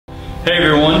Hey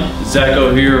everyone,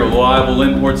 Zacho here at Reliable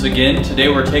Imports again. Today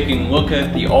we're taking a look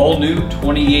at the all-new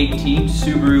 2018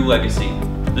 Subaru Legacy.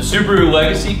 The Subaru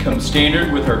Legacy comes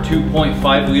standard with our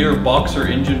 2.5-liter boxer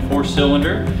engine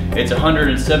 4-cylinder. It's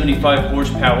 175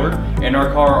 horsepower, and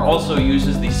our car also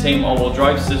uses the same all-wheel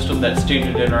drive system that's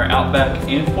standard in our Outback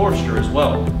and Forester as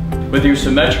well. With your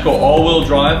symmetrical all-wheel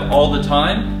drive all the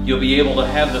time, you'll be able to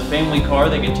have the family car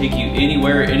that can take you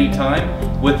anywhere, anytime,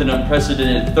 with an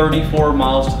unprecedented 34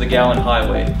 miles to the gallon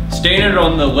highway. Standard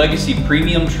on the Legacy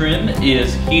Premium trim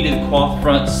is heated cloth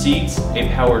front seats, a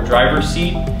power driver's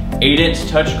seat, 8-inch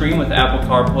touchscreen with Apple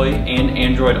CarPlay and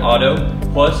Android Auto,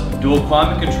 plus dual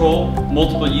climate control,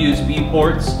 multiple USB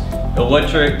ports,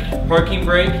 electric parking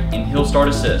brake, and hill start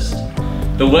assist.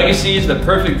 The Legacy is the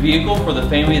perfect vehicle for the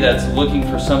family that's looking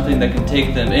for something that can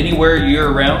take them anywhere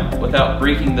year-round without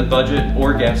breaking the budget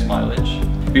or gas mileage.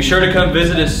 Be sure to come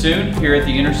visit us soon here at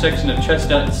the intersection of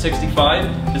Chestnut and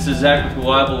 65. This is Zach with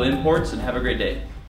Reliable Imports, and have a great day.